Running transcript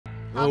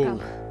I'll Oh.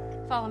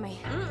 go. Follow me.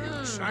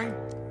 Shine.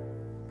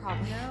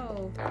 Probably.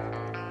 No.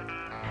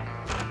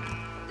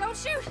 Don't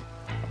shoot!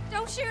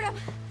 Don't shoot him!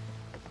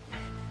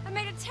 I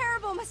made a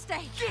terrible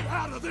mistake. Get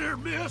out of there,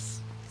 miss.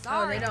 Oh,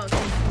 Sorry. they don't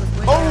think she was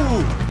with her.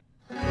 Oh!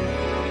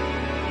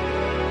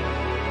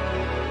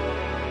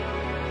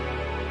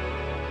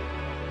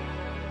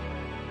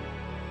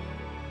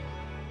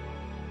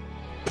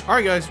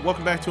 Alright guys,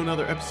 welcome back to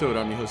another episode.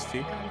 I'm your host T,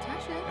 I'm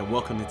Tasha. and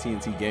welcome to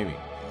TNT Gaming.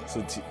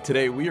 So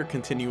today we are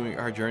continuing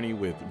our journey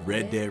with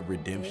Red Dead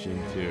Redemption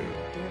 2.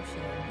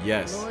 Redemption.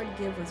 Yes. Lord,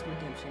 give us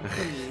redemption,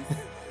 please.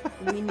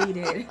 We need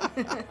it.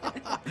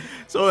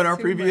 So in our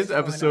Too previous much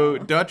going episode,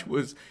 on. Dutch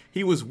was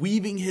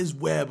weaving his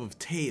web of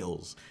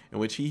tales in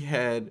which he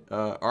had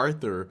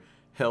Arthur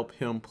help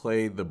him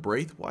play the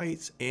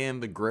Braithwaites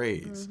and the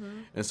Greys.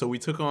 And so we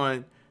took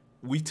on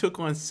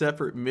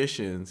separate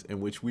missions in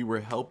which we were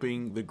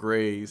helping the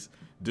Greys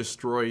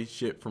destroy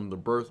shit from the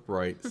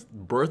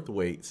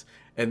Braithwaites,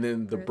 and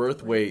then the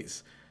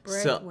Braithwaites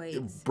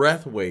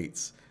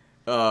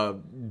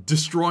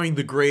destroying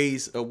the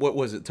Greys. What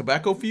was it?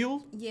 Tobacco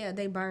field? Yeah,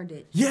 they burned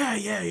it. Yeah,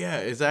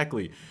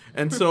 exactly.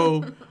 And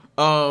so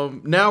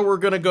now we're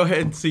gonna go ahead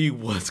and see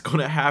what's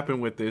gonna happen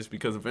with this,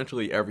 because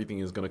eventually everything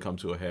is gonna come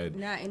to a head.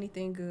 Not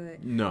anything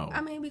good. No.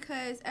 I mean,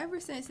 because ever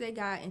since they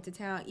got into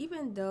town,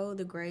 even though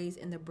the Greys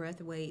and the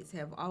Braithwaites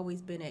have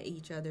always been at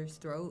each other's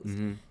throats,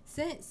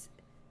 since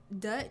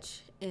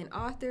Dutch and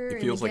Arthur It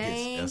and feels the like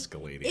gang, it's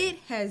escalating. it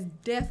has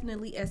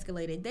definitely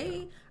escalated.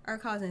 They are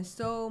causing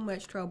so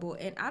much trouble,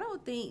 and I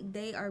don't think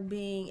they are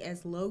being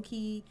as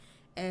low-key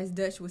as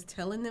Dutch was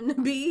telling them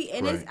to be.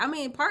 And Right. it's, I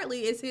mean,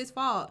 partly it's his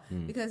fault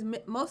because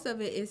most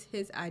of it is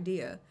his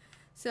idea.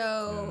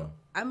 So,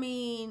 I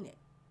mean,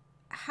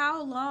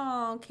 how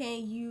long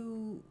can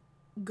you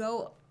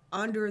go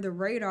under the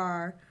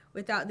radar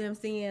without them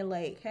seeing,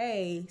 like,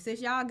 hey, since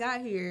y'all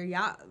got here,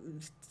 y'all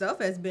stuff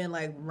has been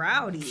like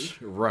rowdy.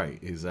 Right,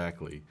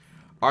 exactly.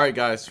 All right,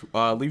 guys,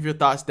 leave your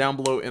thoughts down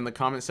below in the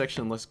comment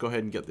section. Let's go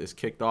ahead and get this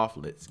kicked off.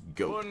 Let's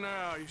go. What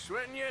now? You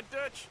sweating yet,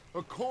 Dutch?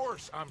 Of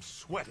course I'm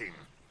sweating.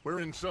 We're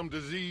in some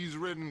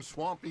disease-ridden,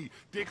 swampy,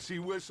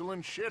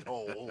 Dixie-whistling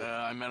shithole.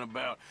 I meant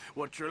about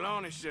what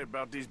Trelawney said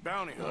about these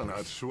bounty I'm hunters.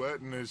 not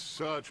sweating as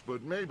such,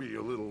 but maybe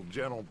a little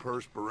gentle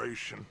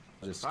perspiration.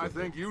 Just I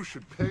skip think you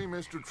should pay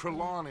Mr.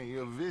 Trelawney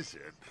a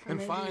visit and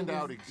maybe find it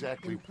was out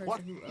exactly the person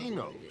what who he uploaded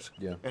knows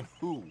Yeah. and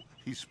who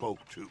he spoke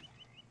to.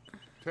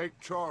 Take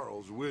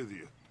Charles with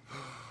you.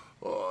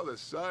 Oh, the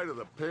sight of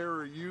the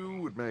pair of you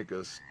would make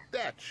a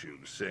statue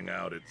sing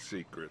out its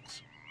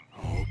secrets.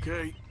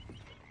 Okay.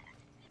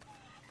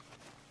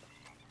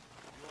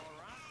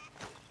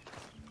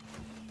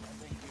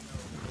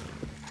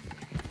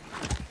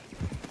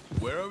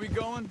 Where are we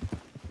going?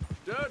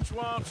 Dutch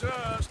wants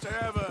us to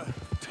have a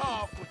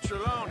talk with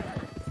Trelawney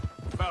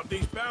about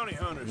these bounty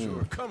hunters who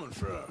are coming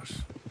for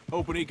us.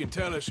 Hoping he can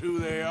tell us who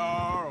they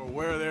are or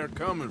where they're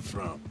coming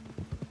from.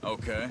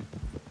 Okay.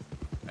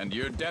 And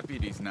you're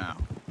deputies now.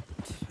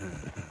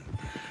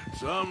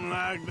 Something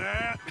like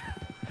that.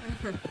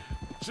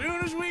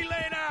 Soon as we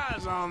laid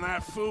eyes on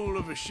that fool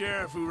of a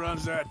sheriff who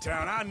runs that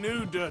town, I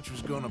knew Dutch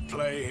was gonna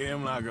play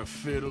him like a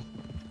fiddle.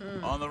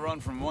 On the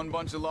run from one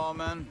bunch of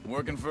lawmen,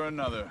 working for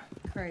another.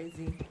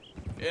 Crazy.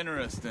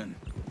 Interesting.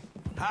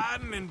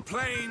 Hiding in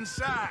plain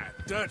sight,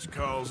 Dutch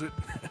calls it.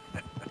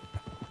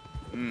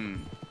 Trying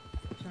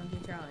to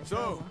get y'all in So,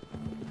 trouble.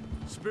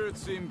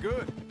 spirits seem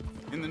good.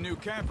 In the new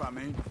camp, I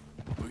mean.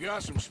 We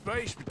got some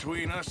space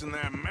between us and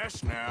that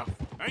mess now.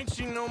 Ain't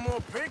seen no more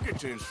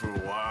Pinkertons for a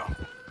while.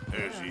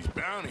 There's these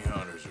bounty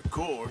hunters, of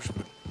course,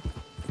 but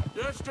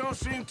Dutch don't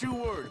seem too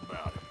worried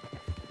about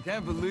it.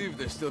 Can't believe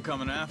they're still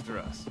coming after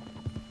us.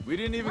 We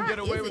didn't even Why get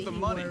away isn't with the he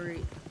money.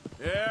 worried?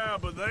 Yeah,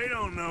 but they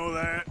don't know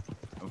that.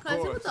 Of Because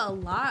it course. was a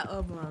lot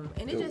of them,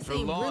 and it just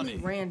seemed Trelawney.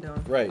 really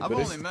random. Right, I've but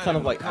it's only met kind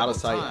of him like a out of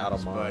couple sight, out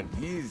of times, mind.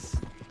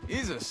 But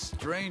he's a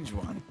strange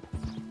one.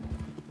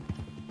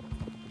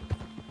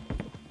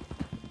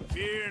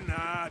 Fear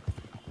not.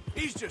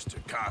 He's just a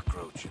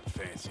cockroach in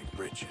fancy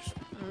breeches.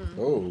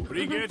 Oh, But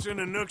he gets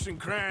into nooks and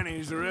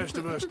crannies the rest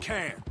of us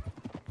can't.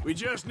 We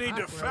just need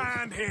to Cockroach.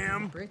 find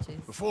him Britches.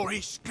 before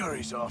he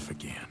scurries off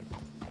again.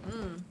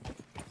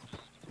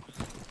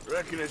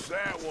 Reckon it's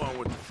that one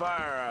with the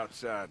fire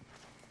outside.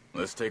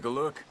 Let's take a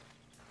look.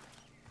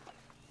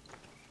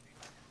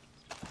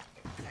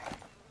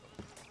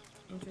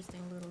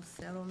 Interesting little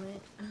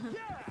settlement.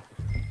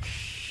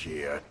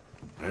 Shit.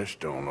 This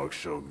don't look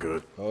so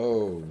good.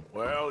 oh,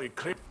 Well, he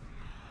clear.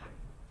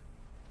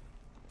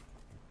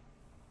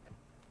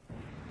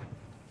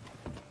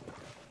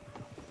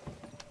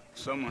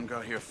 Someone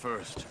got here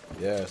first.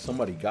 yeah,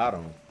 somebody got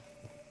him.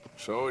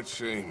 So it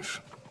seems.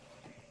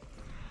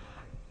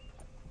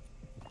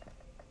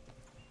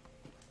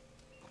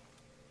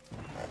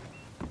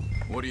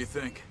 What do you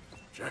think?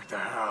 Check the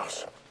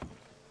house.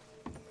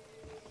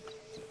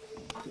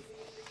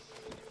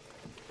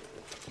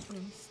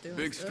 Still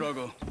Big stuff.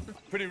 struggle.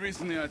 Pretty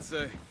recently, I'd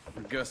say.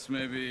 I guess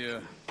maybe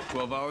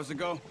 12 hours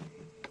ago?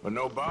 But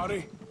no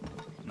body?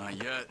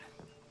 Not yet.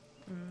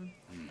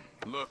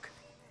 Look.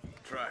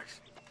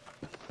 Tracks.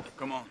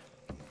 Come on.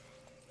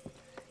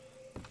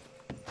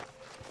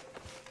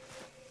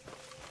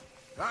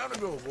 Time to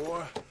go,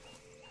 boy.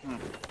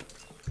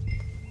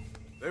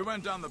 They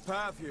went down the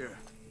path here.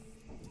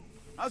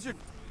 How's your...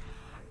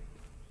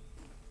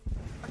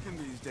 in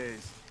these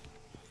days?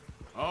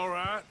 All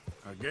right,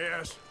 I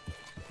guess.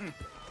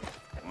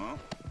 Well,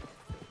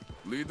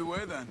 lead the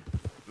way then.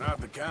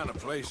 Not the kind of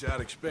place I'd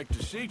expect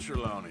to see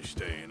Trelawney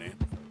staying in.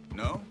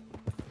 No?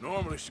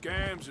 Normally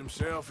scams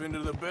himself into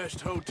the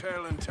best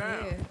hotel in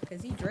town. Yeah,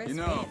 because he dressed You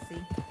know,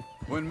 fancy.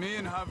 when me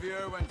and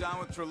Javier went down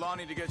with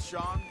Trelawney to get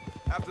Sean,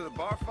 after the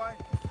bar fight,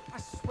 I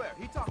swear,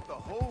 he talked the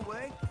whole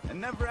way and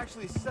never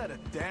actually said a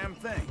damn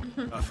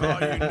thing. I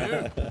thought you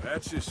knew.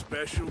 That's his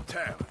special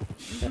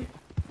talent.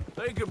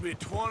 They could be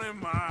 20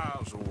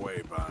 miles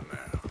away by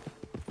now.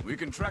 We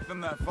can track them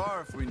that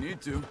far if we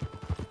need to.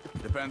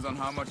 Depends on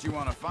how much you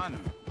want to find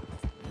them.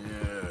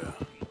 Yeah.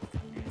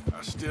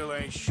 I still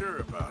ain't sure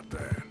about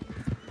that.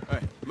 Hey,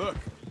 look.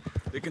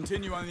 They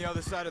continue on the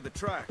other side of the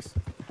tracks.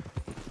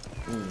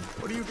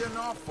 What are you getting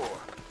off for?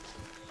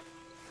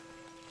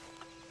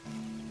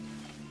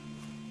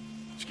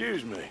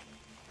 Excuse me.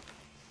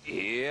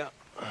 Yeah.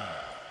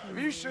 Have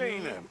you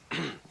seen him?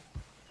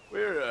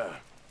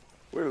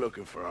 We're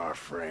looking for our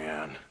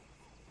friend.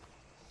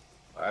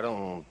 I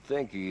don't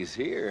think he's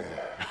here.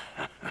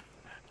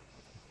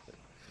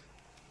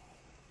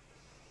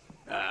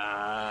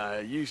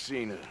 You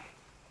seen a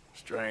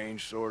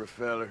strange sort of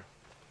feller?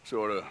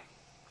 Sort of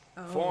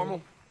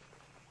formal?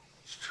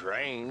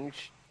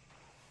 Strange?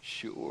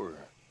 Sure.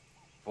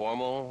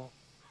 Formal?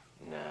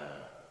 Nah.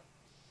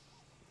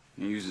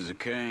 He uses a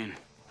cane.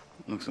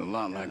 Looks a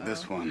lot like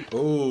this one.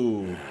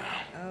 Oh.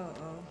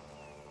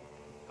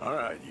 All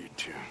right, you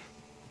two.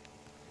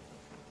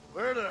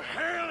 Where the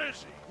hell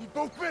is he? You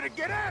both better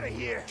get out of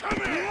here. Come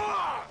here!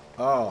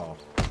 Oh.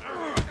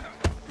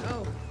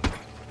 Oh,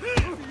 Who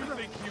do you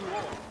think you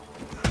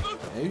are?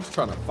 And he's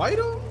trying to fight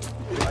him?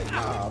 Like,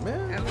 nah,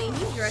 man. I mean,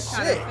 he's dressed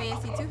kind of Shit.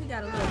 fancy too. He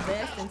got a little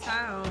vest and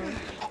tie on.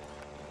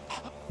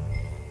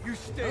 You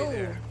stay Oh.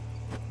 there.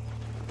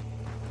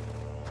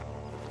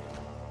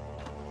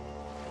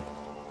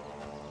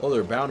 Oh,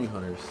 they're bounty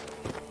hunters.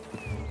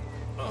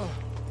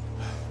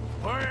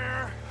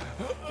 Where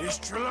is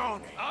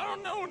Trelawney? I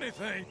don't know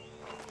anything.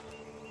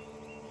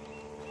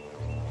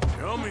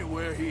 Tell me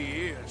where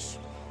he is.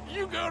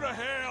 You go to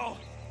hell.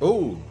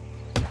 Oh.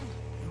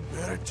 You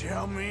better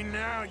tell me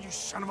now, you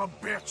son of a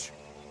bitch.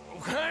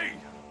 Okay,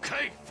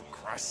 for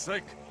Christ's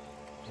sake.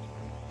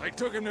 They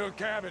took him to a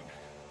cabin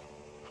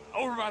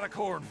over by the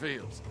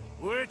cornfields.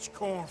 Which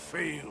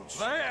cornfields?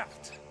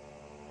 Left.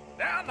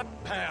 Down the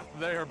path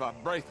there by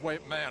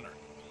Braithwaite Manor.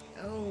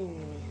 Oh,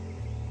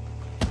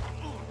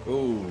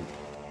 Oh.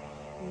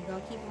 you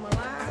gonna keep him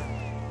alive?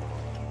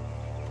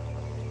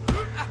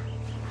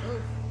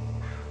 Oof.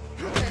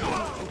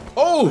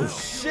 Oh,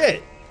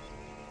 shit.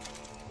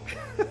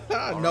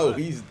 No,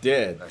 he's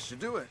dead. That should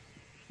do it.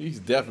 He's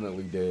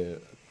definitely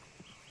dead.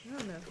 I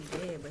don't know if he's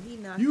dead, but he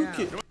knocked You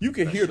out.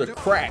 can hear the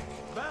crack.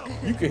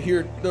 You can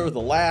hear there was the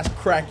last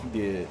crack he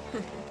did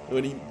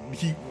when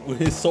when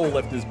his soul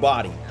left his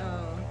body.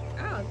 Oh,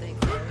 I don't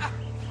think so.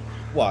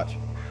 Watch.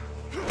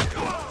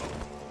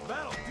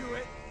 That'll do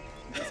it.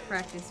 Just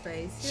cracked his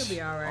face. He'll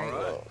be all right.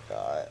 Oh,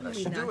 God. He'll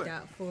be knocked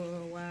out for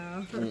a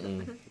while.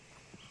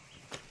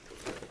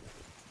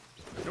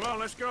 Come on,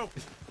 let's go.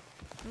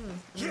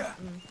 Yeah.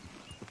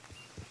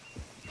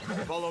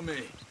 Follow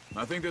me.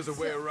 I think there's a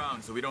way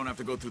around so we don't have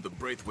to go through the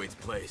Braithwaite's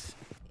place.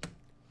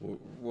 What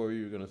were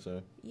you gonna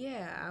say?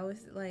 Yeah, I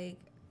was like,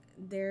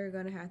 they're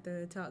gonna have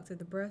to talk to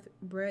the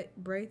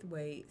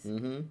Braithwaites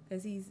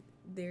because he's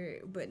there.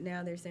 But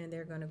now they're saying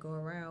they're gonna go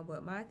around.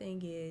 But my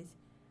thing is,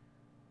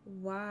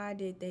 why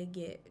did they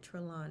get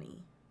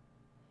Trelawney,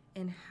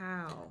 and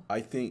how? I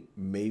think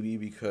maybe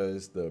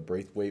because the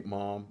Braithwaite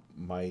mom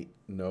might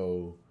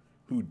know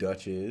who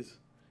Dutch is,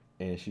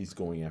 and she's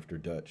going after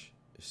Dutch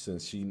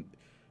since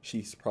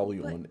she's probably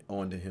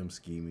on to him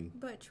scheming.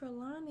 But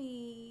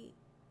Trelawney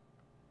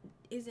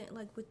isn't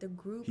like with the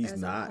group. He's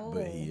as not, a whole.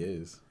 but he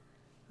is.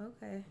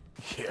 Okay.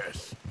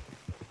 Yes.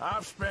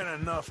 I've spent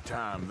enough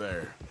time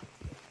there.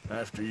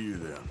 After you,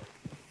 then.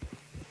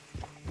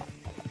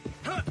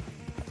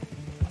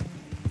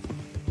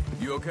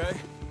 You okay?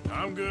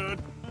 I'm good.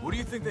 What do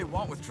you think they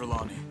want with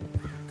Trelawney?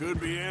 Could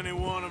be any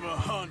one of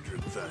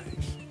 100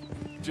 things.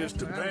 Just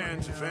That's what I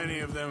depends wanna if know. any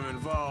of them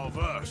involve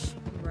us.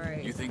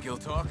 Right. You think he'll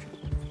talk?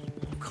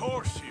 Of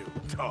course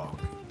he'll talk.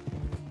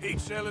 He'd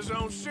sell his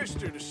own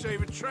sister to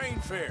save a train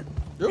fare.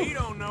 Oof. He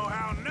don't know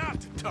how not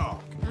to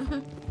talk.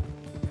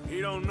 He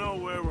don't know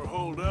where we're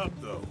holed up,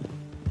 though.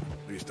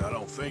 At least I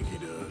don't think he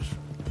does.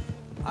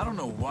 I don't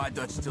know why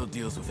Dutch still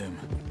deals with him.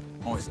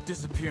 Always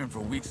disappearing for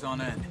weeks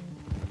on end.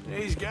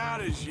 He's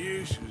got his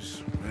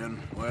uses, and,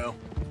 well,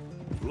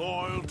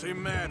 loyalty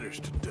matters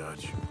to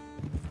Dutch.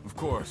 Of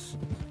course.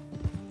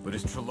 But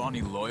is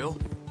Trelawney loyal?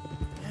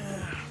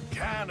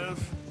 Kind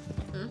of.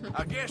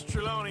 I guess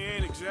Trelawney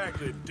ain't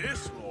exactly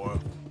disloyal.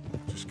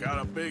 Just got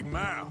a big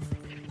mouth.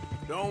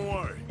 Don't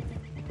worry.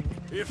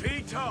 If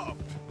he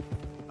talked,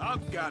 I'll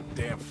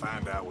goddamn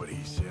find out what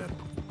he said.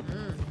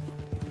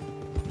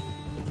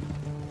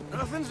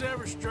 Nothing's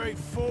ever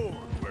straightforward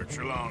where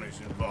Trelawney's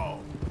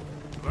involved.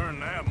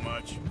 Learned that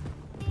much.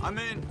 I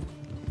mean,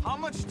 how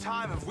much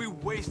time have we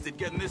wasted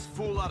getting this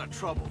fool out of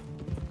trouble?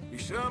 He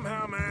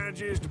somehow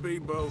manages to be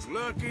both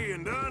lucky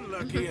and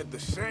unlucky at the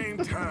same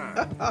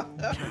time.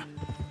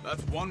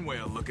 That's one way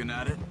of looking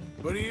at it.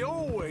 But he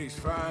always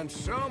finds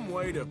some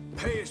way to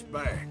pay us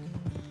back.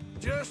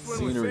 Just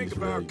when we Scenery's think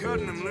about really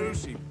cutting good, him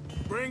loose, he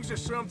brings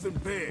us something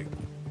big.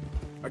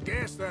 I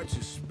guess that's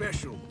his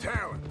special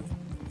talent,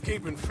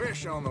 keeping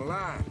fish on the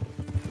line.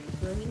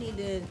 Well, he need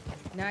to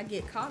not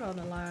get caught on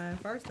the line,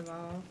 first of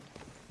all.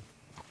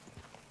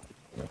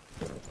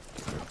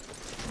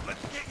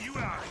 Let's get you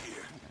out of here.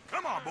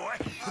 Come on, boy.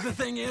 The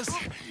thing is,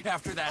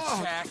 after that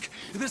shack,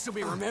 this will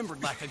be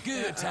remembered like a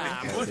good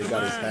time. Put They the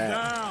got his man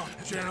hat. down,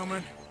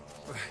 gentlemen.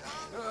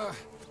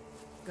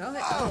 Go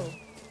ahead.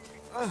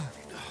 Oh,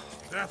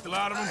 Is that the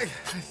lot of them? I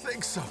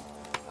think so.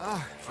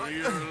 So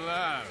you're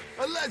alive.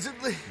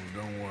 Allegedly.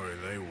 Well, don't worry,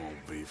 they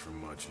won't be for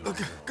much longer.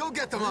 Look, go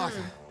get them,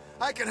 Arthur.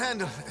 I can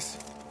handle this.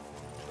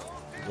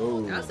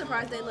 Oh, I'm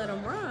surprised they let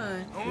him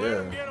run. Don't let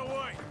him get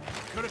away.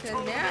 Could have Because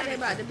told now him they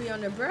about to be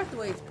on the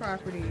Breathwaite's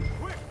property.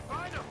 Quick,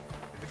 find them.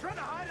 They're trying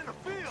to hide in the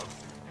field.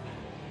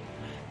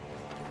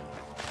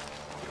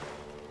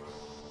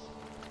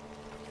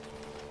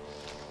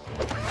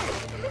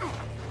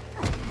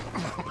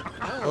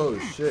 oh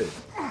shit.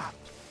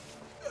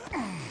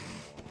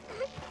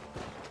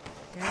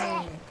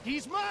 Dang.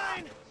 He's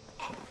mine!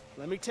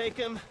 Let me take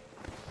him.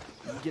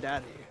 You get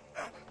out of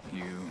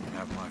here. You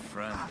have my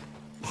friend.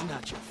 He's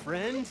not your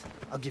friend.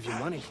 I'll give you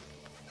money.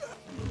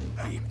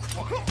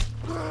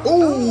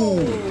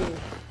 Oh,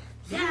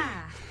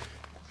 Yeah.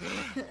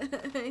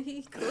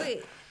 He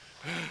quit.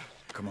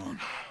 Come on.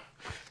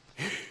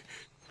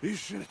 You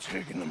should have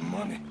taken the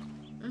money.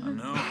 I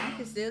know. I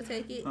can still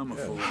take it. I'm a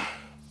fool.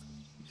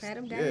 Pat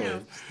him down. yeah,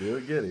 still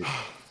get it.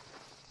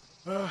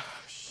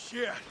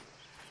 Shit.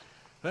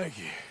 Thank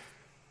you.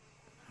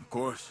 Of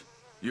course.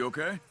 You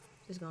okay?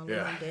 Just gonna leave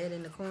him dead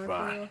in the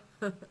cornfield.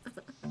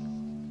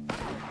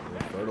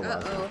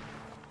 Fertilizer. Uh-oh.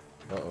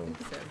 Uh-oh.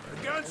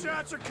 The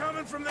gunshots are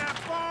coming from that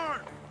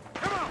barn.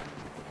 Come on.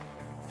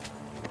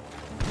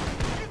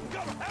 You can go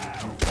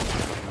hell.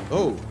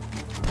 Oh.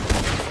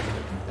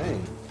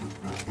 Dang.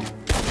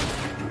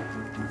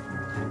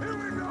 Here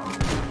we go.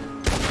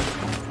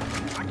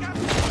 I got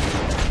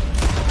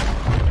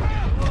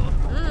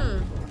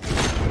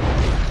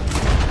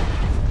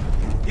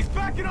He's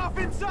backing off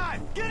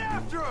inside! Get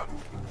after him!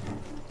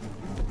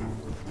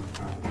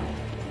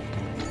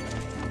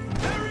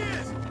 There he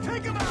is!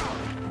 Take him out!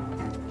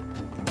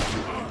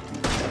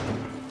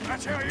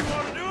 That's how you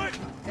want to do it?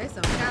 They're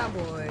some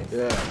cowboys.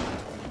 Yeah.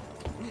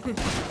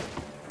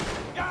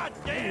 God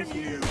damn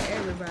you.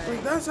 Everybody.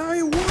 That's how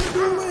you want to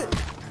do it.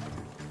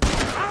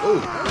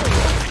 Oh.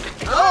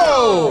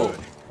 Oh.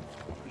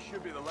 He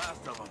should be the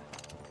last of them.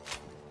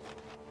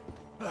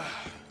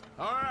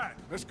 All right,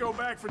 let's go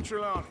back for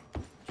Trelawney.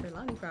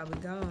 Trelawney probably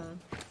gone.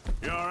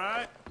 You all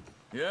right?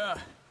 Yeah.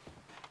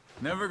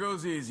 Never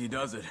goes easy,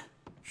 does it?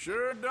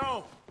 Sure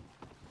don't.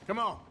 Come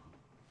on.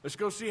 Let's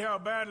go see how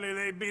badly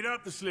they beat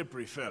up the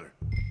slippery feller.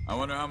 I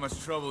wonder how much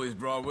trouble he's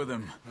brought with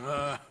him.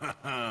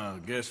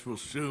 Guess we'll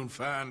soon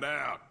find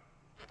out.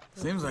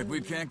 Seems like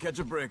we can't catch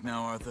a break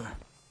now, Arthur.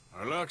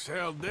 Our luck's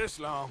held this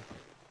long.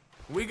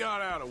 We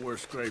got out of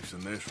worse scrapes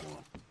than this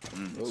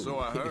one. Oh. So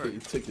I heard. He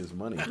took his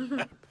money.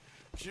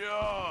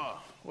 Sure.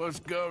 What's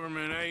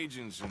government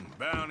agents and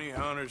bounty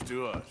hunters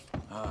to us?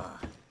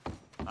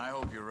 I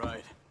hope you're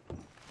right.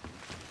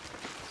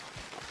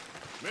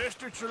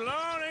 Mr.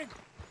 Trelawney,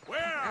 where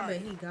I are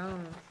bet you? he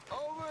gone.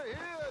 Over here,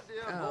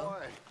 dear Oh,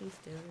 boy. he's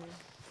still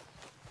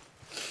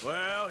here.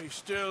 Well, he's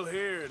still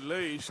here at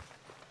least.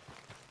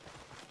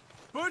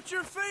 Put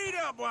your feet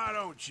up, why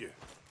don't you?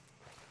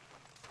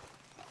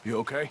 You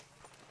okay?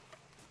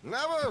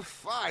 Never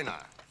finer.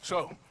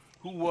 So,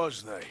 who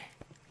was they?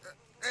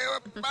 They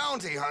were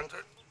bounty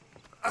hunter.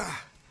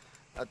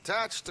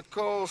 Attached to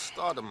Cole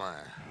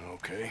Stoudemire.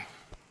 Okay.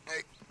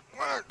 They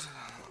weren't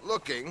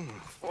looking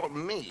for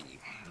me,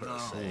 per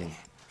se.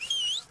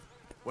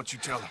 What you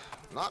tell them?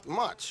 Not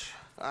much.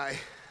 I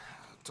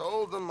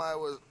told them I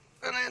was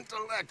an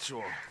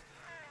intellectual.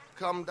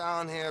 Come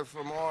down here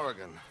from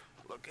Oregon,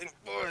 looking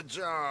for a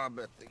job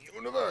at the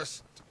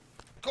university.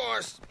 Of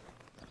course,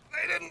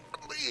 they didn't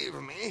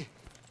believe me.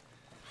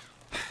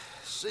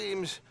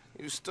 Seems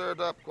you stirred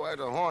up quite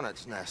a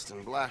hornet's nest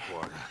in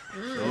Blackwater.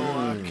 So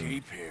I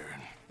keep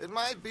hearing. It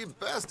might be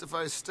best if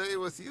I stay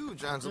with you,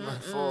 gentlemen,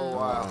 for a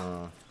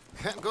while.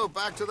 Can't go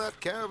back to that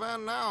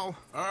caravan now.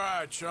 All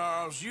right,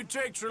 Charles. You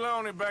take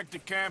Trelawney back to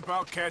camp.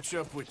 I'll catch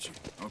up with you.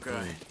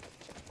 Okay.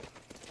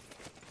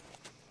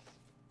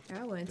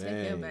 I wouldn't take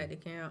him Dang. back to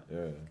camp.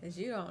 Yeah. Because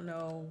you don't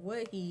know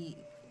what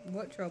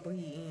trouble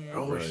he in. There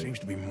always seems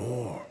to be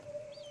more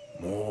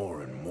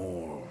and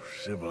more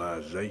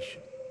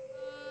civilization.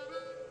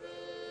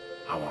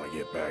 I want to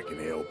get back in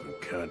the open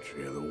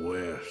country of the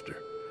West, or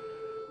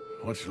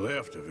what's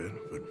left of it,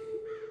 but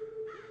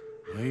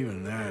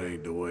Even that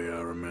ain't the way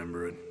I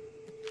remember it.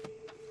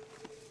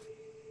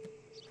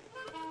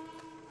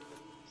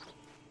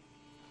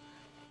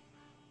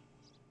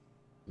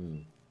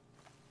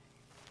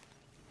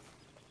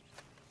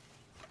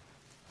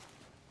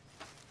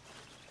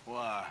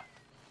 Why?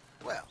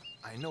 Well,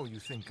 I know you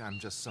think I'm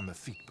just some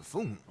effete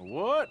buffoon.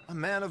 What? A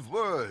man of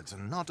words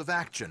and not of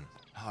action.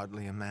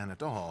 Hardly a man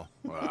at all.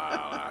 Well,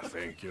 I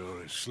think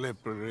you're as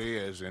slippery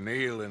as an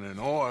eel in an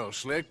oil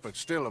slick, but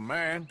still a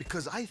man.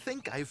 Because I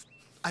think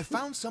I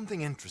found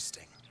something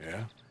interesting.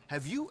 Yeah?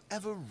 Have you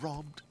ever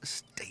robbed a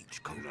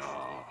stagecoach?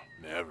 No,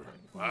 never.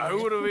 Why,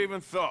 who would have even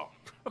thought?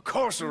 Of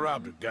course I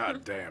robbed a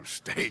goddamn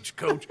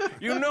stagecoach.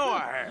 You know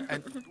I have.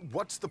 And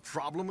what's the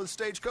problem with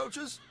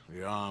stagecoaches?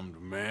 The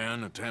armed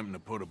man attempting to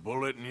put a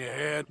bullet in your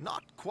head?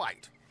 Not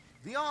quite.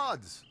 The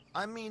odds.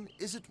 I mean,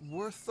 is it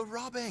worth the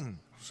robbing?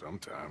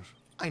 Sometimes.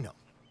 I know.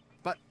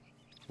 But,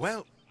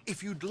 well,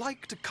 if you'd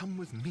like to come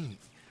with me,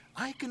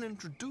 I can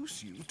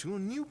introduce you to a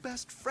new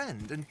best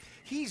friend, and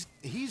he's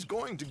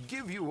going to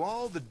give you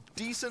all the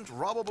decent,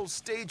 robbable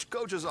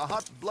stagecoaches a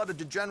hot-blooded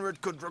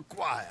degenerate could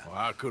require. Well,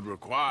 I could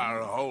require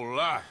a whole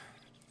lot.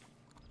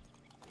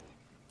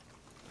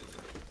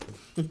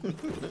 So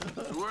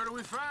where do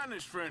we find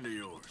this friend of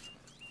yours?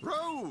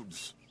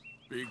 Roads.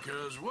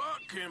 Because what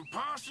can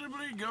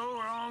possibly go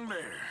wrong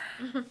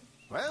there?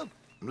 Well,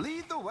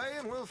 lead the way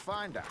and we'll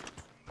find out.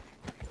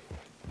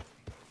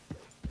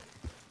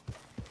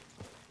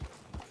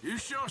 You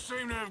sure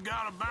seem to have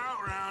got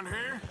about around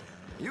here.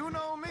 You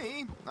know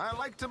me. I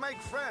like to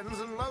make friends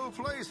in low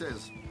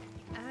places.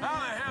 How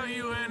the hell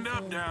you end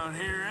up down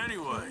here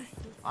anyway?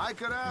 I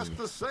could ask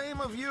the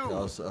same of you.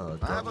 That's, I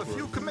have a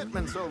few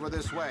commitments over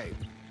this way.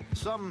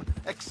 Some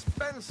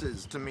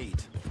expenses to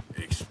meet.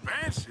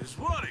 Expenses?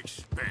 What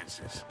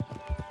expenses?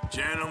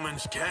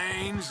 Gentlemen's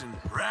canes and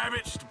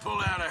rabbits to pull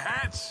out of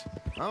hats?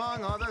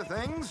 Among other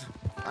things,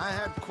 I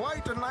had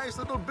quite a nice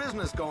little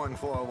business going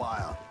for a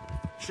while.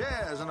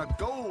 Shares in a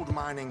gold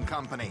mining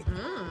company.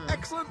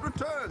 Excellent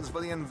returns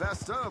for the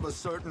investor of a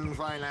certain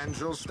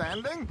financial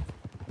standing.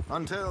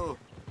 Until,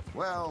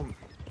 well,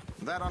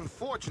 that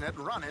unfortunate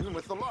run-in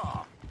with the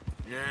law.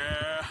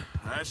 Yeah,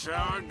 that's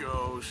how it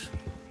goes.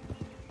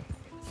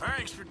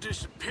 Thanks for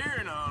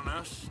disappearing on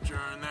us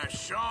during that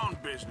Sean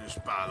business,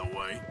 by the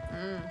way.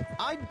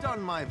 I'd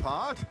done my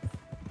part.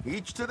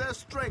 Each to their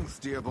strengths,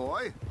 dear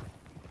boy.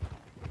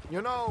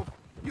 You know,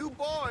 you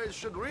boys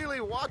should really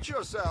watch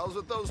yourselves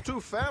with those two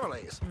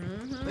families.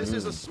 This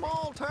is a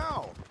small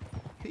town.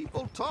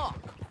 People talk.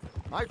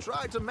 I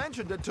tried to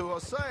mention it to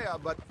Hosea,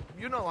 but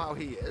you know how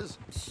he is.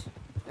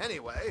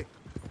 Anyway,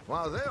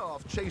 while they're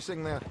off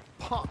chasing their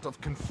pot of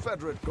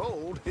Confederate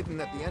gold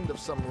hidden at the end of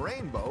some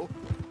rainbow,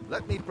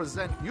 let me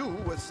present you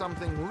with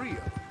something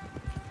real.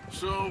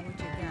 So,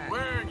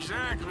 where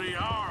exactly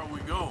are we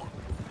going?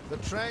 The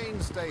train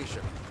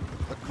station.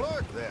 The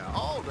clerk there,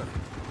 Alden,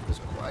 is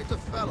quite a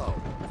fellow.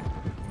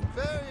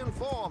 Very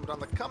informed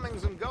on the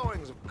comings and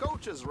goings of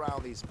coaches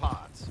around these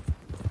parts.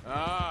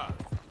 Ah,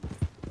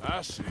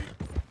 I see.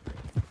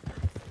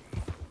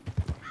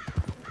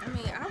 I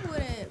mean, I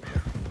wouldn't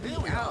Here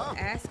be we out are.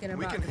 asking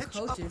We about can the hitch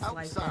up coaches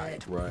like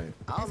outside. that. Right.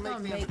 I'll It's make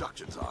gonna the make-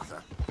 introductions,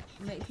 Arthur.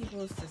 Make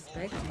people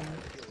suspect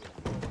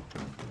you.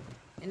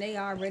 And they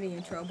already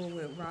in trouble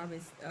with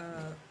robbing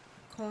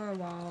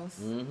Cornwall's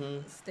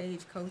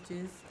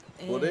stagecoaches.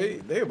 And Well,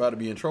 they about to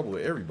be in trouble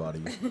with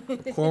everybody.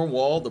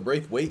 Cornwall, the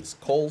Braithwaites,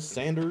 Cole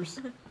Sanders.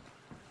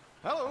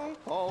 Hello,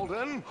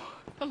 Alden.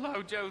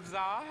 Hello,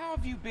 Josiah. How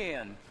have you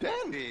been?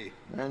 Dandy.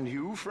 And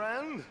you,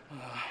 friend?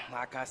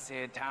 Like I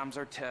said, times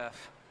are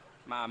tough.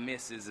 My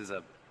missus is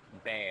a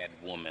bad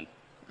woman.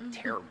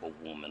 Terrible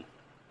woman.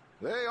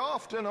 They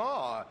often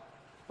are.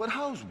 But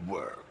how's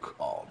work,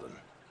 Alden?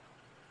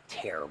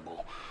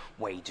 Terrible.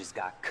 Wages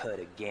got cut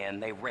again.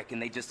 They reckon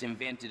they just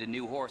invented a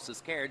new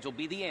horseless carriage will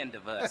be the end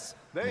of us.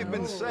 They've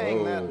been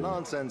saying that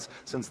nonsense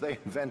since they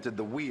invented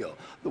the wheel.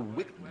 The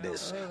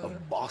wickedness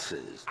of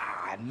bosses.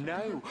 I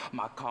know.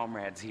 My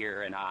comrades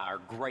here and I are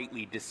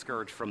greatly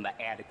discouraged from the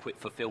adequate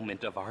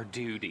fulfillment of our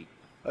duty.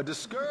 A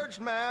discouraged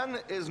man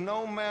is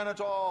no man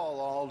at all,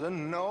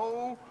 Alden.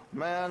 No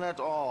man at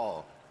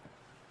all.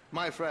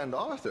 My friend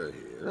Arthur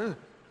here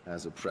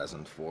has a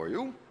present for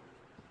you.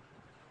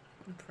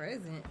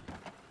 present.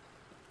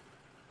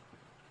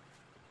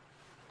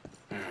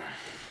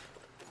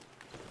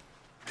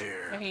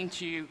 Here.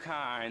 Ain't you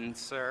kind,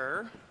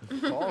 sir?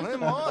 Call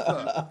him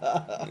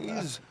Arthur.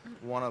 He's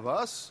one of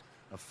us,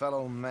 a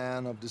fellow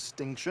man of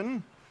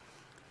distinction.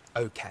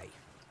 Okay.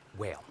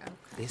 Well,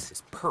 this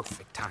is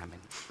perfect timing.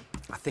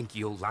 I think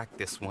you'll like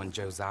this one,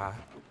 Josiah.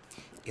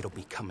 It'll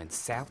be coming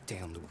south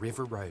down the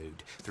River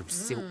Road through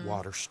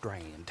Siltwater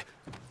Strand.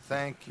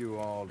 Thank you,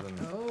 Alden.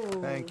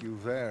 Thank you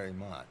very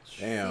much.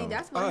 Damn. See,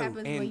 that's what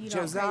happens when you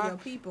don't pay your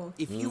people.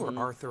 If you or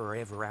Arthur are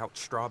ever out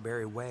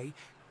Strawberry Way,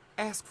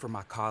 ask for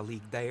my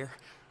colleague there.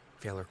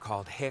 Feller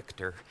called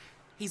Hector.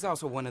 He's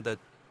also one of the...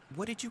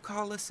 What did you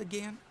call us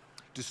again?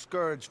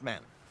 Discouraged men,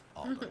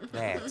 Alden.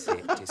 That's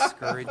it.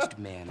 Discouraged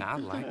men. I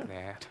like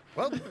that.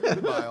 Well,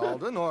 goodbye,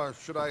 Alden, or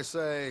should I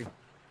say,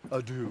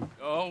 Adieu.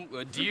 Oh,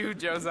 adieu,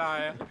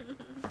 Josiah.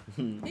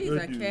 He's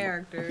a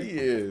character. He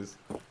is.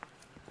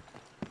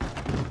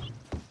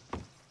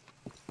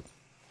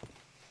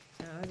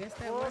 So I guess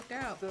that worked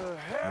out. The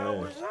hell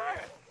was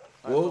that?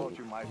 Well,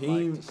 you might he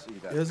like to see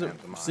that hasn't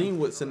pantomime. seen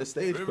what's in the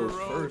River stagecoach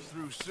Road first.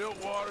 through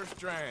Siltwater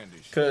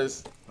Strandish.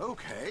 Because,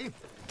 Okay.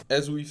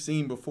 as we've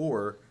seen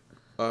before,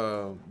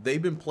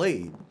 they've been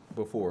played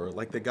before.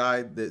 Like the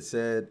guy that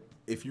said,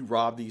 if you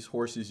rob these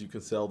horses, you can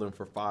sell them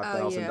for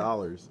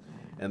 $5,000.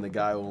 And the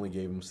guy only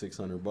gave him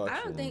 $600. I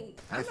for don't them. think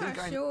I'm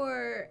not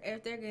sure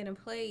if they're getting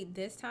played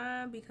this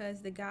time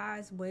because the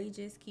guy's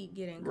wages keep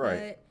getting cut.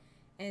 Right.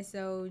 And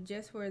so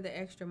just for the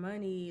extra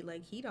money,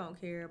 like he don't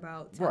care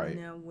about telling Right.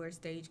 them where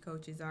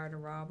stagecoaches are to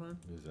rob them.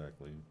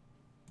 Exactly.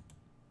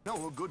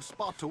 No, a good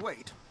spot to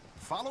wait.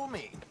 Follow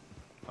me.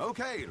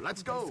 Okay,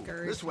 let's go.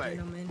 Discouraged This way.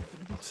 gentlemen.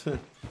 We're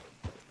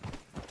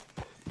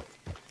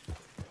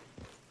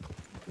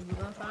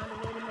gonna find a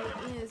way to make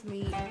ends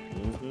meet.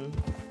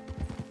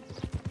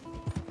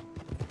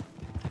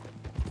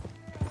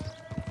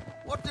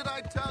 What did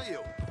I tell you?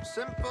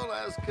 Simple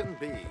as can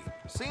be.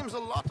 Seems a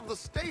lot of the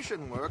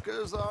station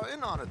workers are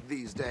in on it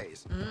these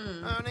days.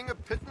 Earning a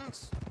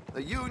pittance.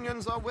 The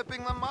unions are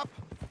whipping them up,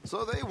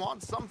 so they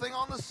want something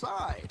on the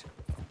side.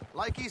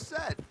 Like he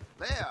said,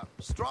 there,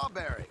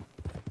 Strawberry.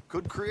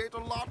 Could create a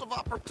lot of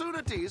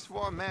opportunities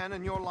for a man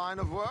in your line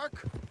of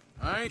work.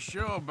 I ain't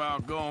sure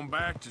about going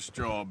back to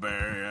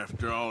Strawberry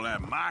after all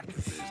that Micah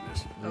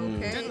business.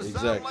 Okay. Didn't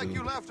sound like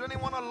you left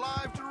anyone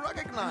alive to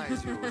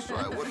recognize you, so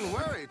I wouldn't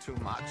worry too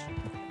much,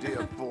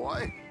 dear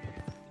boy.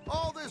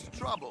 All this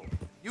trouble.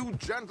 You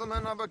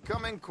gentlemen are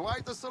becoming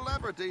quite the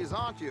celebrities,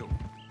 aren't you?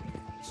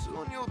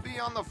 Soon you'll be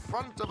on the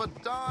front of a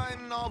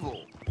dime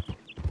novel.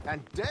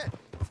 And dead,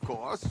 of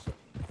course.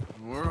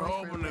 We're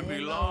hoping to be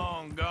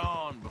long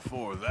gone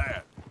before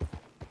that.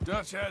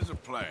 Dutch has a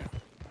plan.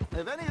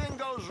 If anything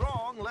goes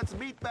wrong, let's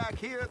meet back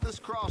here at this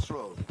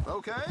crossroad,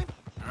 okay?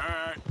 All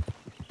right.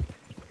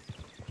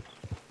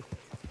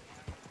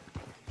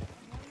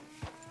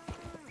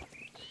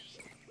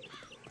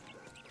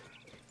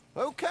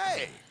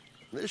 Okay,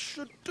 this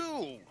should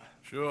do.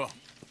 Sure.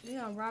 You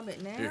gonna rob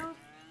it now? Here.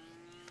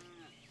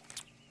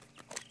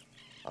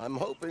 I'm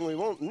hoping we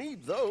won't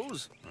need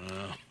those.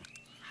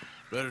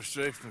 Better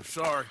safe than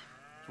sorry.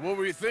 So what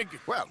were you thinking?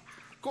 Well,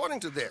 according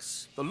to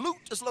this, the loot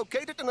is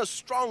located in a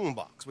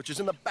strongbox, which is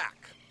in the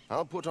back.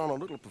 I'll put on a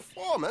little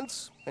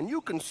performance, and you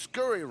can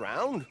scurry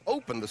around,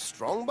 open the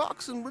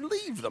strongbox, and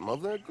relieve them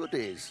of their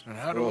goodies. And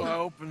how do I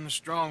open the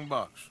strong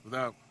box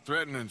without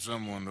threatening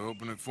someone to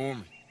open it for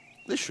me?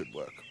 This should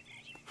work.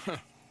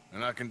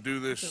 And I can do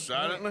this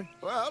silently?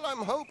 Well, I'm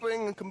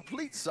hoping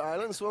complete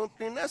silence won't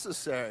be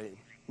necessary.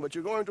 But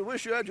you're going to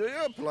wish you had your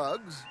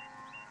earplugs.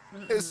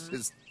 This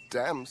is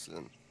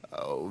Damson.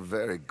 Oh,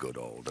 very good,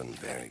 Alden,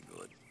 very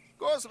good. Of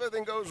course, if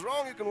anything goes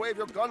wrong, you can wave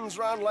your guns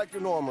around like you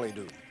normally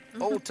do.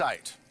 Hold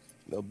tight.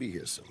 They'll be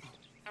here soon.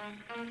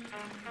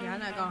 Y'all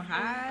not gonna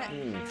hide?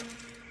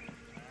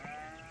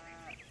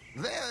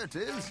 There it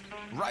is.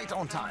 Right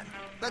on time.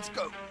 Let's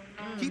go.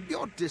 Keep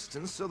your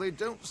distance so they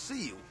don't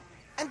see you.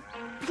 And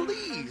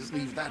please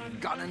leave that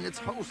gun in its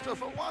holster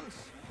for once.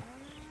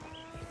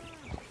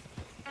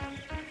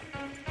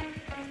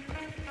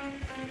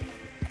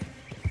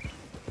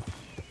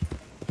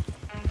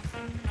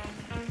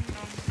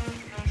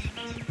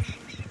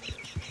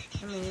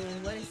 I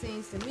mean, what it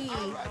seems to me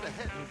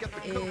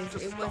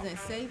is it wasn't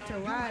safe to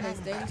ride in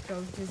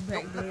stagecoaches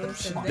back then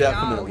because they all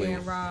Definitely.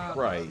 getting robbed.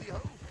 Right.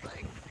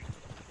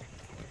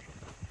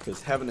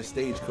 Because having a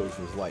stagecoach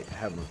was like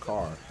having a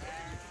car.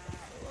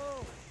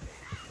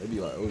 They'd be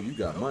like, oh, you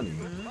got money.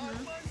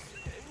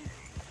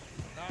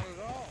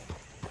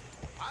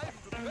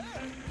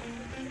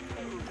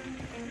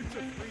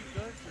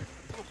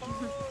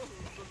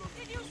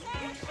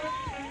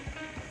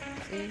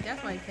 See,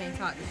 that's why you can't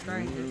talk to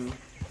strangers.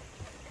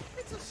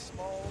 It's a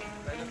small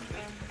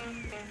benefit.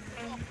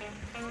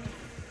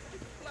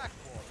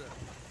 Blackwater.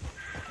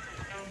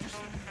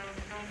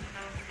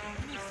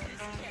 Mrs.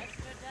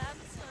 Chester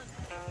Damson.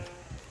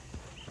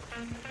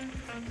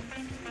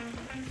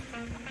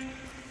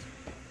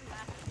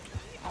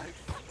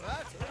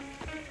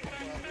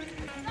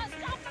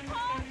 Stop the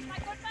car, my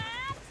good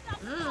man! Stop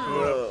the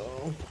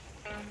car!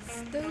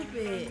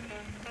 Stupid.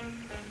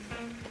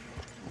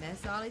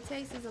 That's all it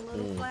takes is a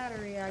little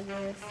flattery, I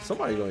guess.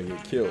 Somebody gonna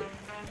get killed.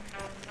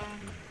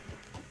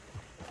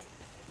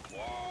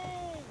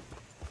 Whoa!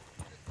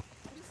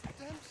 Miss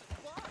Damson,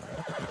 why?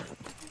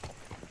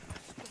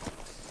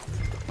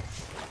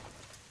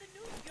 The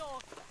New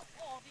York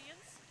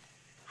audience.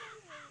 They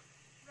were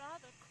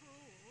rather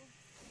cruel.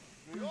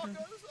 New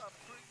Yorkers are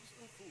prigs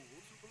and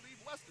fools who believe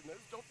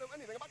Westerners don't know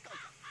anything about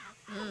culture.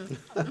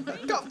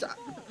 Culture.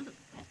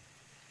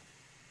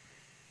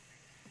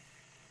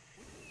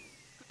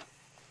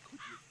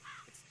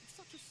 It's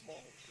such a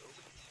small show.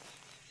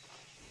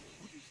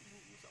 Would you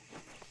see something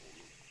for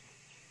me?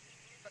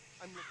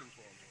 I'm looking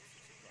for a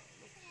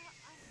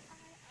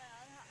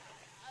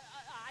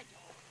I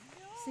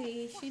don't know.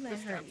 See, she let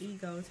her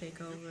ego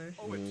take over.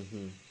 West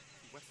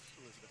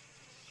Elizabeth.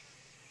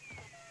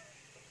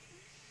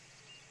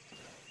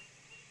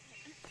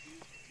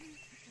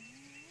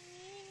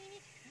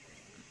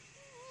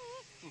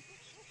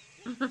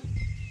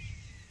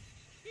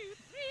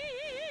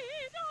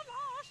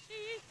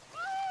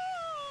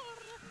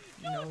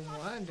 No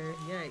wonder.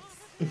 Yikes.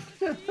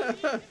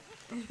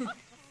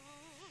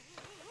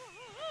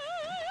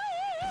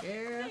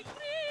 Girl,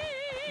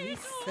 you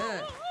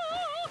suck.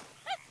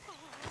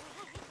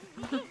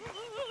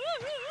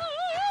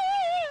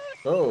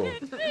 Oh.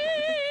 It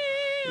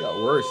got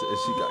worse as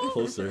she got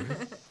closer.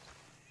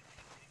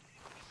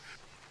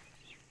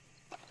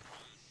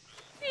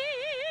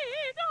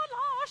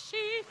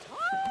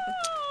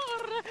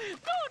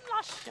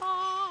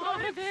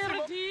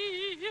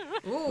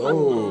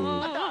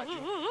 Oh.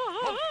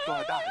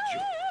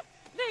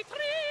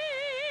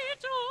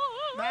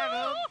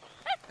 Madam,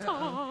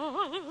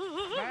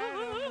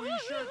 we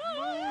should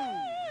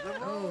move. The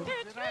roads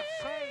are not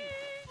safe.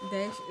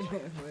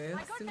 Well,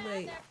 it's too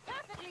late.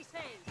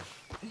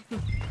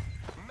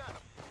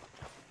 Madam,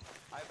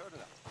 I've heard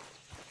enough.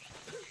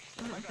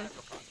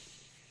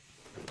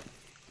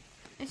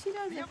 And she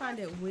doesn't find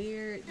it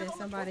weird that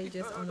somebody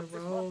just on the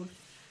road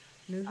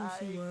knew who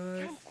she was.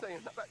 I can't say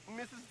enough.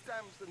 Mrs.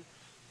 Damson.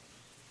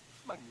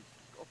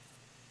 Magnifico.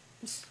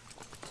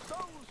 So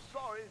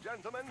sorry,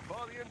 gentlemen,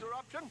 for the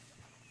interruption.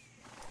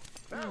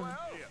 Farewell.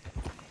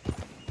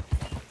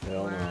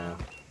 Hell no.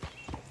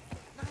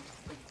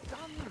 Nicely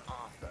done,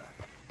 Arthur.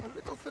 A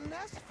little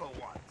finesse for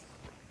once.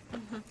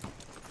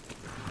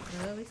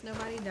 Well, at least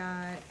nobody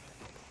died.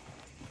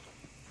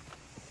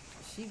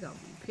 She gonna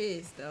be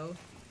pissed though.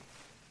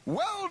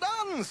 Well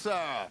done,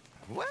 sir.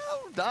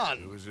 Well done.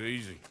 It was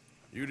easy.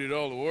 You did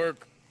all the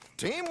work.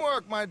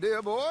 Teamwork, my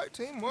dear boy.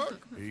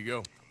 Teamwork. Here you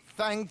go.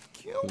 Thank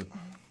you.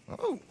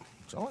 Oh,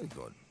 jolly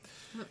good.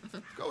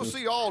 Go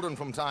see Alden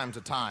from time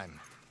to time.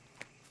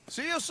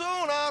 See you soon,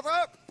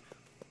 Arthur.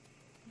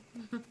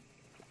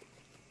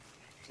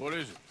 What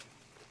is it?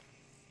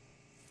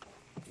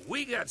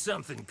 We got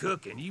something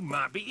cooking you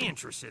might be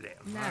interested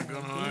in. Not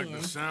gonna like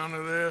the sound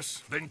of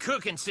this. Been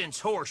cooking since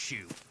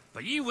Horseshoe,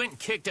 but you went and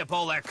kicked up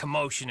all that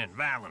commotion in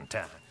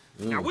Valentine.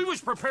 Now, we was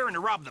preparing to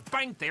rob the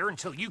bank there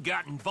until you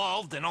got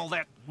involved in all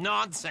that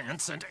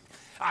nonsense, and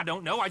I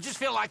don't know, I just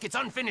feel like it's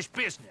unfinished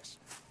business.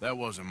 That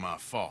wasn't my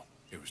fault.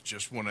 It was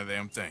just one of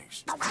them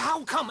things.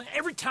 How come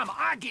every time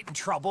I get in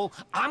trouble,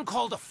 I'm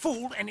called a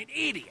fool and an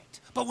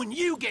idiot? But when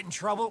you get in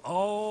trouble,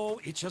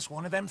 oh, it's just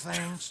one of them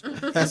things.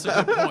 That's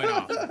a good point,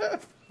 Arthur.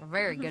 A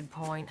very good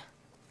point.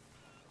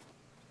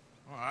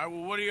 All right,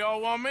 well, what do y'all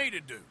want me to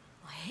do?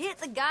 Hit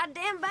the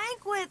goddamn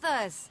bank with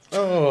us.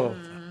 Oh.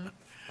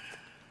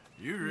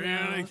 You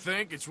really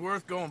think it's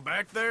worth going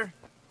back there?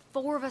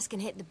 4 of us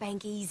can hit the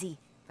bank easy.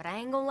 But I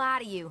ain't gonna lie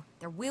to you.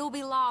 There will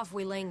be law if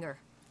we linger.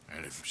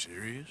 And if you're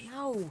serious?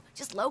 No,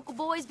 just local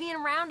boys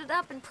being rounded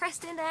up and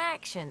pressed into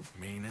action.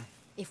 Meaning?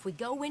 If we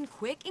go in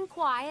quick and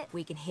quiet,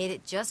 we can hit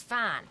it just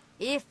fine.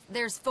 If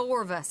there's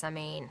 4 of us, I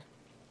mean.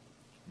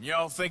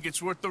 Y'all think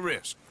it's worth the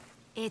risk?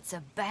 It's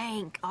a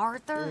bank,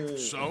 Arthur.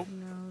 So?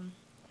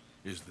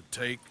 Is the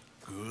take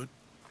good?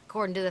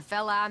 According to the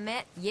fella I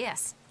met,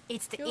 yes.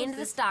 It's the end of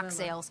the stock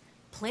sales.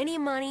 Plenty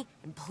of money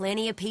and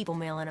plenty of people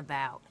milling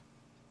about.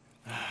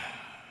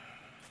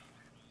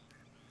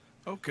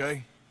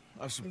 Okay,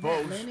 I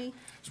suppose. Lenny?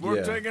 It's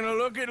worth Yeah. taking a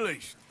look at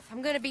least. If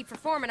I'm gonna be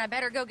performing, I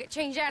better go get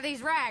changed out of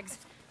these rags.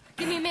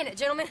 Give me a minute,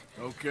 gentlemen.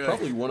 Okay.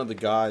 Probably one of the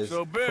guys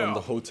So, Bill, from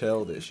the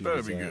hotel that she better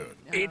was be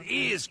at. good. It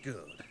is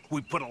good.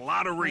 We put a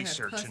lot of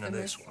research into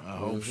this one. I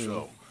hope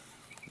so.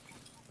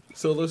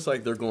 So it looks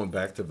like they're going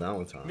back to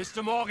Valentine.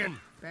 Mr. Morgan,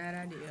 Bad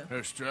idea.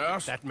 Herr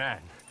Strauss? that man,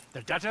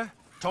 the debtor,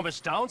 Thomas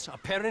Downs,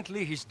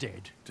 apparently he's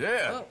dead.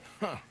 Dead? Oh.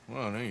 Huh.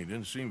 Well, he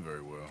didn't seem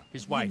very well.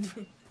 His wife,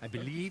 I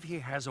believe he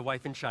has a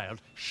wife and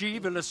child. She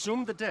will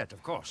assume the debt,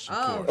 of course.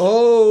 Oh,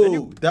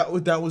 Oh,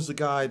 that was the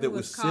guy that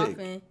was was coughing.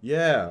 sick.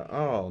 Yeah.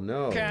 Oh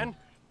no. Can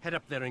head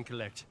up there and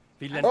collect.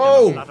 We lent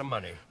Oh. him a lot of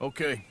money.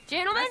 Okay,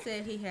 Gentlemen, I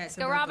said he had let's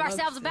go rob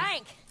ourselves a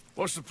bank.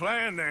 what's the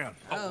plan then?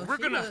 Oh, We're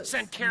she gonna looks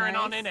send Karen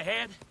on nice. in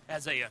ahead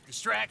as a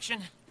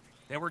distraction.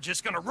 Then we're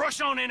just gonna rush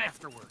on in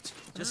afterwards.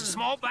 Just a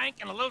small bank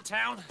in a little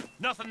town.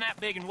 Nothing that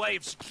big in way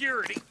of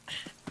security.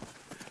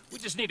 We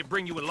just need to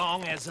bring you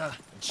along as a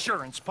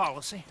insurance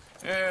policy.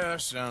 Yeah,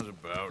 that sounds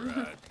about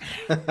right.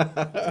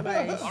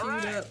 Somebody shoot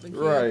right. up and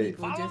kill Right.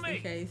 people Follow just me.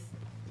 in case.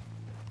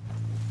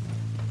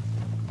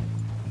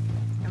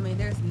 I mean,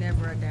 there's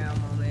never a down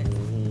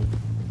moment.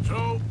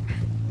 So,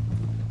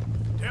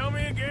 tell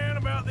me again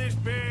about this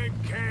big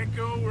can't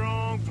go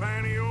wrong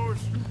plan of yours.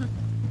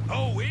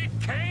 Oh, it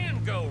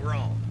can go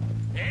wrong.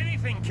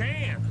 Anything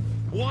can,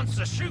 once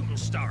the shooting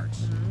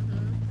starts.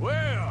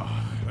 Well,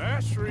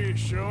 that's